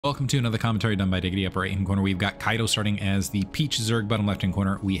Welcome to another commentary done by Diggity. Upper right hand corner, we've got Kaido starting as the Peach Zerg. Bottom left hand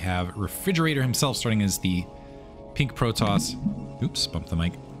corner, we have FridgeRaider himself starting as the Pink Protoss. Oops, bumped the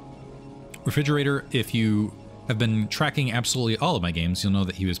mic. FridgeRaider, if you have been tracking absolutely all of my games, you'll know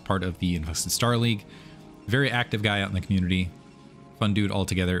that he was part of the Infested Star League. Very active guy out in the community. Fun dude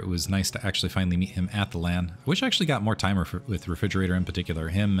altogether. It was nice to actually finally meet him at the LAN. I wish I actually got more time with FridgeRaider in particular.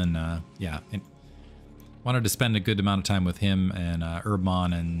 Him and, yeah. Wanted to spend a good amount of time with him and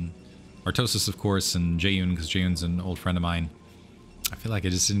Urbmon and Artosis, of course, and Jayun, because Jayun's an old friend of mine. I feel like I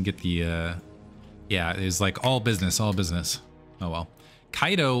just didn't get the, yeah, it was like all business, all business. Oh well.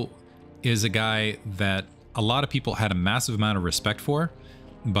 Kaido is a guy that a lot of people had a massive amount of respect for,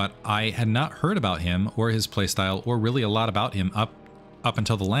 but I had not heard about him or his playstyle or really a lot about him up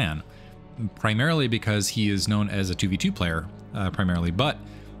until the LAN. Primarily because he is known as a 2v2 player, primarily, but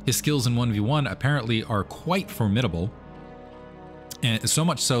his skills in 1v1 apparently are quite formidable, and so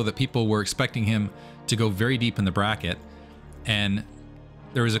much so that people were expecting him to go very deep in the bracket. And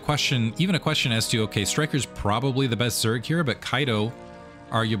there was a question, even a question as to, okay, Striker's probably the best Zerg here, but Kaido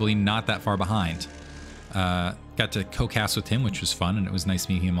arguably not that far behind. Got to co-cast with him, which was fun, and it was nice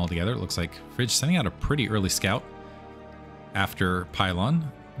meeting him all together. It looks like Fridge sending out a pretty early scout after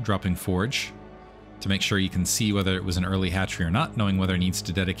Pylon, dropping Forge, to make sure you can see whether it was an early hatchery or not, knowing whether it needs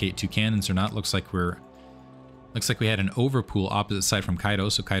to dedicate 2 cannons or not. Looks like we had an overpool opposite side from Kaido,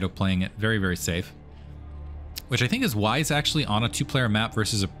 so Kaido playing it very, very safe. Which I think is wise actually on a 2-player map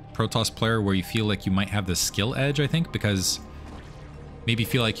versus a Protoss player where you feel like you might have the skill edge, I think, because maybe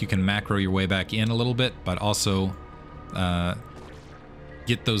feel like you can macro your way back in a little bit, but also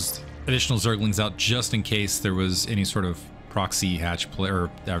get those additional Zerglings out just in case there was any sort of proxy hatch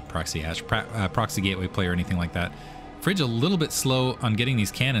player, or proxy gateway play or anything like that. Fridge a little bit slow on getting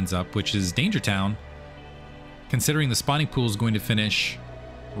these cannons up, which is Danger Town, considering the spawning pool is going to finish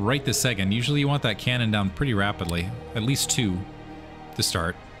right this second. Usually you want that cannon down pretty rapidly, at least 2 to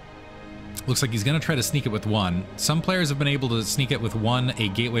start. Looks like he's going to try to sneak it with 1. Some players have been able to sneak it with 1, a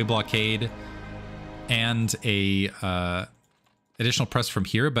gateway blockade, and a additional press from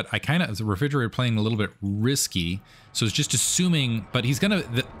here, but I kind of, as a FridgeRaider, playing a little bit risky, so it's just assuming, but he's gonna,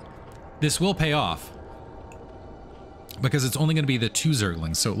 this will pay off, because it's only going to be the 2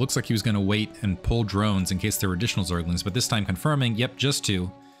 Zerglings, so it looks like he was going to wait and pull drones in case there were additional Zerglings, but this time confirming, yep, just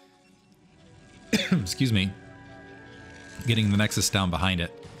 2. Excuse me. Getting the Nexus down behind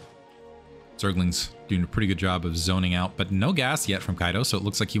it. Zerglings doing a pretty good job of zoning out, but no gas yet from Kaido, so it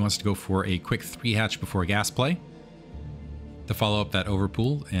looks like he wants to go for a quick 3 hatch before gas play to follow up that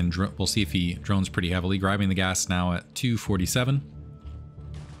overpool, and we'll see if he drones pretty heavily, grabbing the gas now at 247,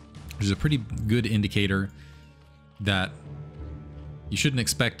 which is a pretty good indicator that you shouldn't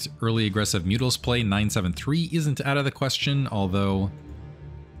expect early aggressive Mutals play. 973 isn't out of the question, although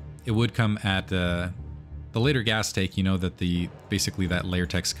it would come at the later gas take. You know that basically that layer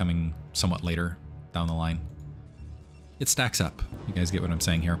tech's coming somewhat later down the line. It stacks up. You guys get what I'm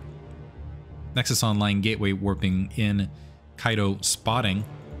saying here. Nexus Online, Gateway warping in, Kaido spotting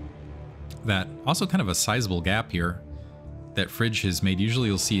that also kind of a sizable gap here that Fridge has made. Usually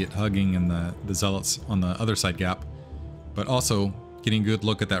you'll see it hugging and the Zealots on the other side gap, but also getting a good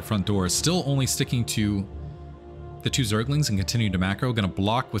look at that front door. Still only sticking to the 2 Zerglings and continuing to macro. Going to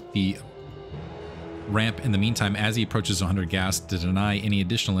block with the ramp in the meantime as he approaches 100 gas to deny any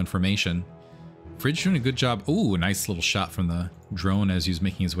additional information. Fridge doing a good job. Ooh, a nice little shot from the drone as he's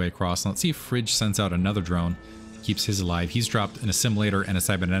making his way across. Let's see if Fridge sends out another drone, keeps his alive. He's dropped an assimilator and a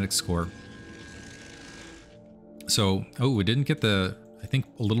cybernetics core. So, oh, we didn't get I think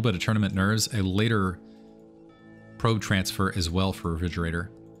a little bit of tournament nerves. A later probe transfer as well for FridgeRaider.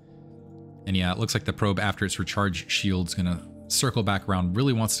 And yeah, it looks like the probe, after its recharge shield's gonna circle back around.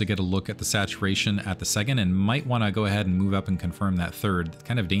 Really wants to get a look at the saturation at the 2nd, and might want to go ahead and move up and confirm that 3rd.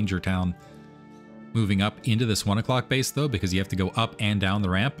 Kind of Danger Town moving up into this 1 o'clock base though, because you have to go up and down the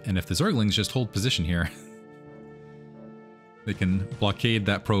ramp, and if the Zerglings just hold position here, they can blockade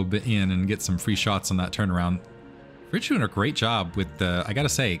that probe in and get some free shots on that turnaround. Fridge doing a great job with the, I gotta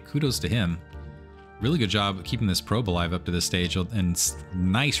say, kudos to him. Really good job of keeping this probe alive up to this stage, and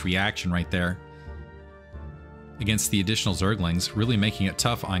nice reaction right there against the additional Zerglings, really making it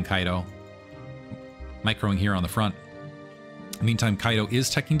tough on Kaido. Microing here on the front. Meantime, Kaido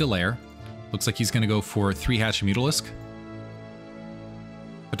is teching to lair. Looks like he's gonna go for 3 hatch Mutalisk,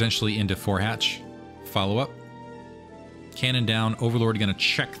 potentially into 4 hatch follow-up. Cannon down, Overlord gonna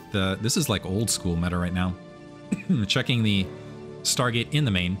check this is like old school meta right now. Checking the Stargate in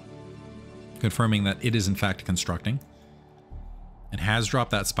the main, confirming that it is in fact constructing, and has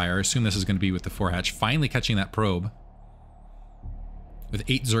dropped that Spire. I assume this is going to be with the 4 hatch. Finally catching that probe. with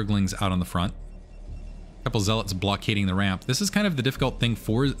 8 Zerglings out on the front. A couple Zealots blockading the ramp. This is kind of the difficult thing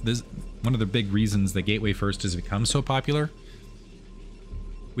for this. One of the big reasons the Gateway First has become so popular.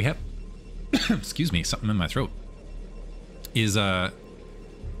 We have, excuse me, something in my throat. Is +1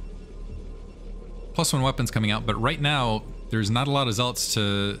 weapons coming out, but right now there's not a lot of Zealots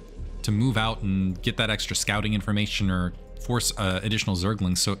to move out and get that extra scouting information or force additional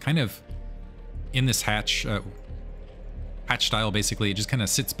Zerglings. So it kind of, in this hatch style, basically, it just kind of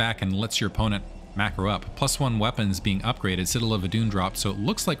sits back and lets your opponent macro up. +1 weapons being upgraded, Citadel of Adun drop, so it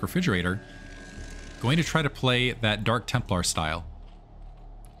looks like FridgeRaider going to try to play that Dark Templar style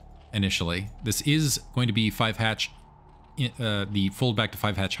initially. This is going to be 5 hatch, the fold back to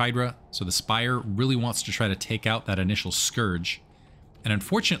 5 hatch Hydra, so the Spire really wants to try to take out that initial Scourge. And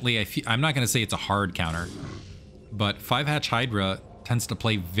unfortunately, I'm not going to say it's a hard counter, but 5 hatch Hydra tends to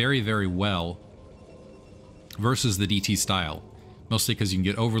play very, very well versus the DT style. Mostly because you can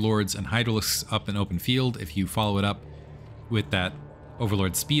get Overlords and Hydralisks up in open field. If you follow it up with that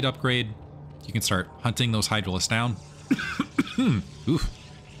Overlord speed upgrade, you can start hunting those Hydralisks down. Oof.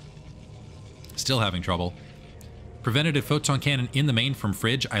 Still having trouble. Preventative Photon Cannon in the main from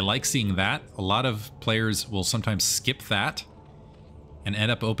Fridge. I like seeing that. A lot of players will sometimes skip that and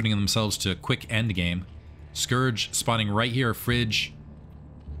end up opening themselves to a quick end game. Scourge spawning right here. Fridge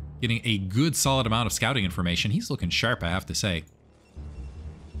getting a good solid amount of scouting information. He's looking sharp, I have to say.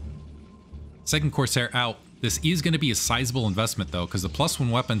 Second Corsair out. This is going to be a sizable investment, though, because the +1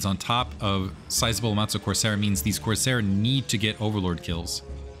 weapons on top of sizable amounts of Corsair means these Corsair need to get Overlord kills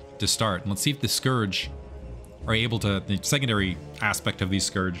to start. And let's see if the Scourge are able to, the secondary aspect of these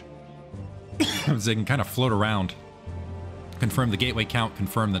Scourge, is they can kind of float around, confirm the gateway count,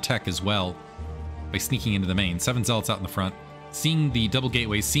 confirm the tech as well by sneaking into the main. 7 Zealots out in the front, seeing the double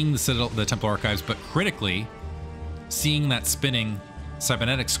gateways, seeing the Citadel, the Temple Archives, but critically seeing that spinning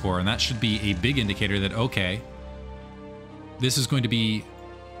cybernetic score, and that should be a big indicator that, okay, this is going to be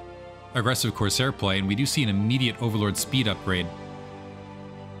aggressive Corsair play, and we do see an immediate Overlord speed upgrade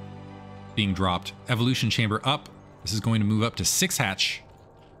being dropped. Evolution Chamber up. This is going to move up to 6 hatch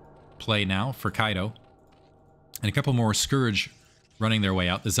play now for Kaido. And a couple more Scourge running their way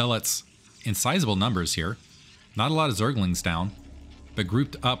out. The Zealots in sizable numbers here. Not a lot of Zerglings down, but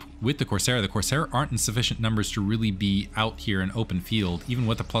grouped up with the Corsair. The Corsair aren't in sufficient numbers to really be out here in open field, even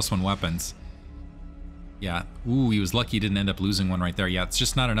with the +1 weapons. Yeah, ooh, he was lucky he didn't end up losing one right there. Yeah, it's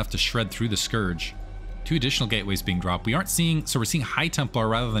just not enough to shred through the Scourge. 2 additional gateways being dropped. We aren't seeing, so we're seeing High Templar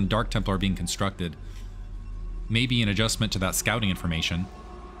rather than Dark Templar being constructed. Maybe an adjustment to that scouting information.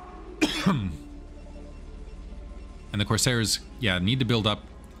 And the Corsairs, yeah, need to build up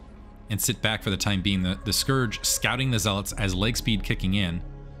and sit back for the time being. The Scourge scouting the Zealots as leg speed kicking in.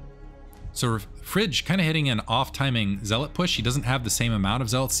 So Fridge kind of hitting an off-timing Zealot push. He doesn't have the same amount of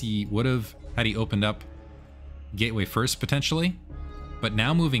Zealots he would have had he opened up Gateway First, potentially. But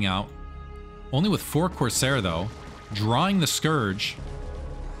now moving out, only with 4 Corsair though, drawing the Scourge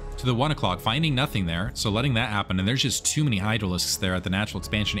to the 1 o'clock, finding nothing there, so letting that happen, and there's just too many Hydralisks there at the natural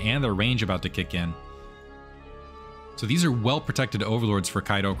expansion, and their range about to kick in. So these are well-protected Overlords for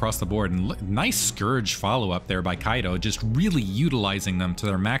Kaido across the board, and nice Scourge follow-up there by Kaido, just really utilizing them to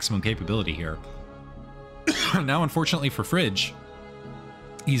their maximum capability here. Now, unfortunately for Fridge,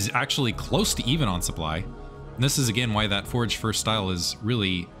 he's actually close to even on supply. And this is, again, why that Forge First style is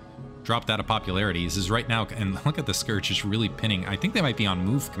really dropped out of popularity. This is right now, and look at the Scourge just really pinning. I think they might be on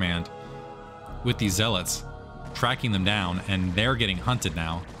move command with these Zealots, tracking them down, and they're getting hunted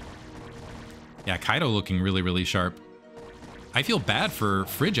now. Yeah, Kaido looking really, really sharp. I feel bad for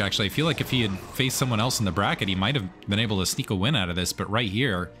Fridge, actually. I feel like if he had faced someone else in the bracket, he might have been able to sneak a win out of this. But right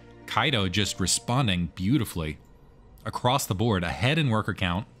here, Kaido just responding beautifully across the board. Ahead in worker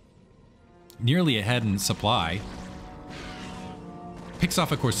count, nearly ahead in supply. Picks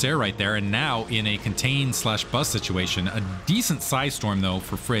off a Corsair right there, and now in a contain/bust situation. A decent Psi Storm, though,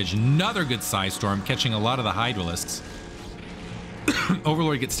 for Fridge. Another good Psi Storm, catching a lot of the Hydralisks.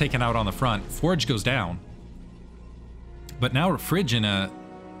 Overlord gets taken out on the front. Forge goes down. But now Fridge in a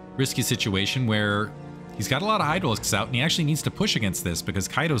risky situation where he's got a lot of Hydralisks out, and he actually needs to push against this because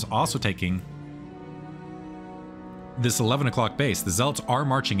Kaido's also taking this 11 o'clock base. The Zealots are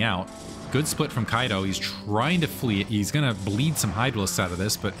marching out. Good split from Kaido. He's trying to flee. He's going to bleed some Hydralisks out of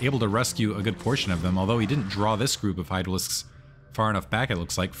this, but able to rescue a good portion of them, although he didn't draw this group of Hydralisks far enough back, it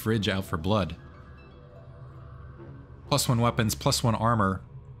looks like. Fridge out for blood. +1 weapons, +1 armor.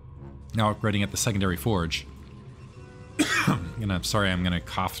 Now upgrading at the secondary forge. I'm sorry, I'm gonna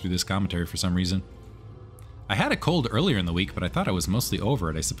cough through this commentary for some reason. I had a cold earlier in the week, but I thought I was mostly over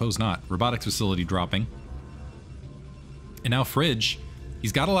it. I suppose not. Robotics facility dropping. And now Fridge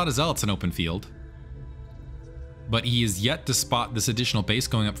He's got a lot of zealots in open field, but he is yet to spot this additional base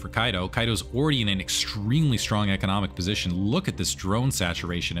going up for Kaido. Kaido's already in an extremely strong economic position. Look at this drone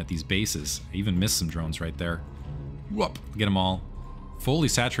saturation at these bases. I even missed some drones right there. Whoop, get them all. Fully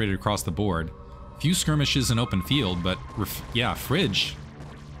saturated across the board. Few skirmishes in open field, but yeah, Fridge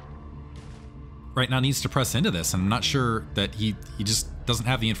right now needs to press into this. I'm not sure that he just doesn't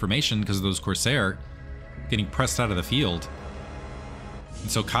have the information because of those Corsair getting pressed out of the field. And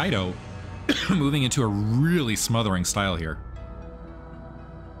so Kaido moving into a really smothering style here.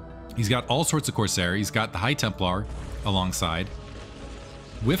 He's got all sorts of Corsair. He's got the High Templar alongside.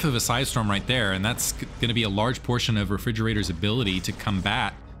 Whiff of a Sidestorm right there, and that's going to be a large portion of Refrigerator's ability to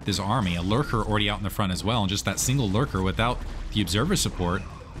combat this army. A Lurker already out in the front as well, and just that single Lurker without the Observer support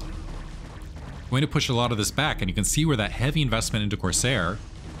going to push a lot of this back. And you can see where that heavy investment into Corsair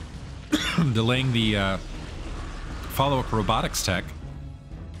delaying the follow-up robotics tech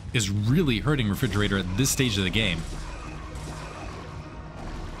is really hurting Refrigerator at this stage of the game.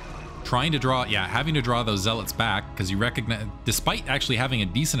 Trying to draw, yeah, having to draw those zealots back because you recognize, despite actually having a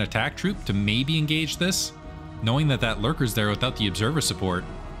decent attack troop to maybe engage this, knowing that that Lurker's there without the Observer support,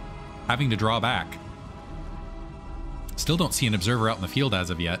 having to draw back. Still don't see an Observer out in the field as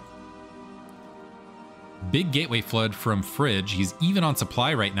of yet. Big gateway flood from Fridge. He's even on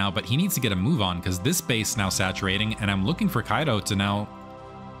supply right now, but he needs to get a move on because this base now saturating, and I'm looking for Kaido to now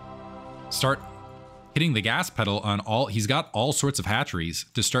start hitting the gas pedal on all. He's got all sorts of hatcheries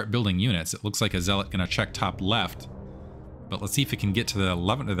to start building units. It looks like a Zealot gonna check top left, but let's see if it can get to the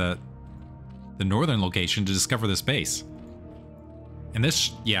 11 or the northern location to discover this base. And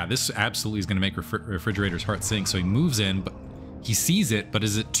this, yeah, this absolutely is gonna make Refrigerator's heart sink. So he moves in, but he sees it, but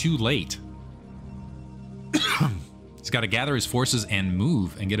is it too late? He's got to gather his forces and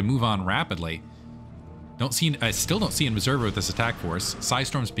move and get a move on rapidly. I still don't see an Observer with this attack force.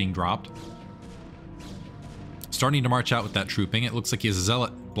 Psystorm's being dropped. Starting to march out with that trooping. It looks like he has a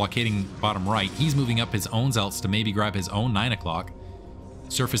Zealot blockading bottom right. He's moving up his own Zealots to maybe grab his own 9 o'clock.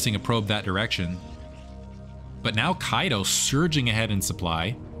 Surfacing a probe that direction. But now Kaido surging ahead in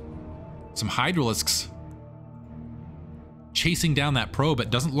supply. Some Hydralisks chasing down that probe. It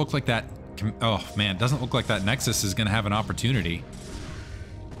doesn't look like that. Oh man, doesn't look like that Nexus is going to have an opportunity.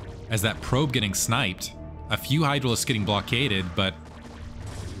 As that probe getting sniped. A few Hydralisks getting blockaded, but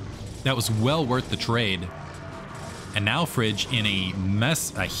that was well worth the trade. And now Fridge in a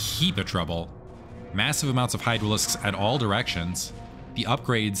mess, a heap of trouble. Massive amounts of Hydralisks at all directions. The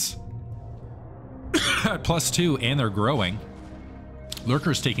upgrades at +2, and they're growing.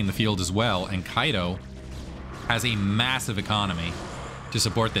 Lurker's taking the field as well, and Kaido has a massive economy to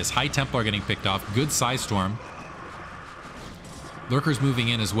support this. High Templar getting picked off. Good Psystorm. Lurker's moving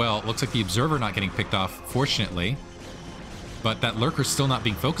in as well. It looks like the Observer not getting picked off, fortunately. But that Lurker's still not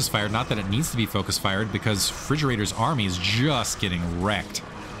being focus fired. Not that it needs to be focus fired, because Refrigerator's army is just getting wrecked.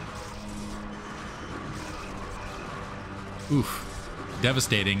 Oof.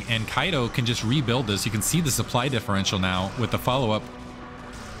 Devastating. And Kaido can just rebuild this. You can see the supply differential now with the follow-up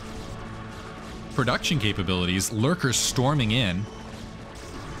production capabilities. Lurker's storming in.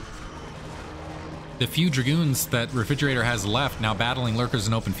 The few Dragoons that Refrigerator has left now battling Lurkers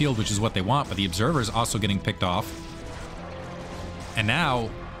in open field, which is what they want, but the Observer's also getting picked off. And now,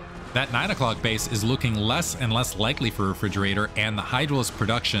 that 9 o'clock base is looking less and less likely for Refrigerator, and the Hydralisk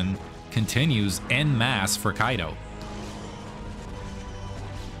production continues en masse for Kaido.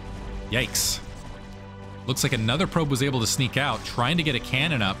 Yikes. Looks like another probe was able to sneak out, trying to get a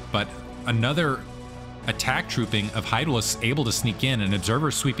cannon up, but another attack trooping of Hydralisks able to sneak in, and Observer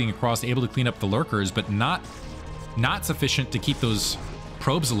sweeping across, able to clean up the Lurkers, but not sufficient to keep those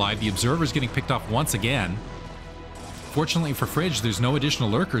probes alive. The Observer's getting picked off once again. Fortunately for Fridge, there's no additional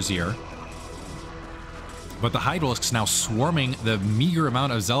Lurkers here. But the Hydralisks now swarming the meager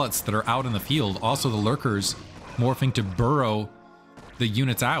amount of Zealots that are out in the field. Also the Lurkers morphing to burrow the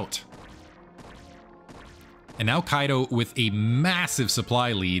units out. And now Kaido with a massive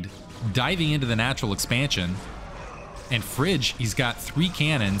supply lead, diving into the natural expansion. And Fridge, he's got 3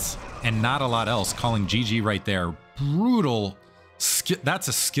 cannons and not a lot else, calling GG right there. Brutal. That's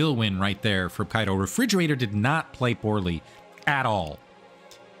a skill win right there for Kaido. Refrigerator did not play poorly at all.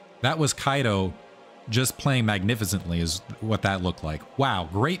 That was Kaido just playing magnificently is what that looked like. Wow,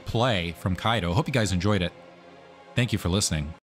 great play from Kaido. Hope you guys enjoyed it. Thank you for listening.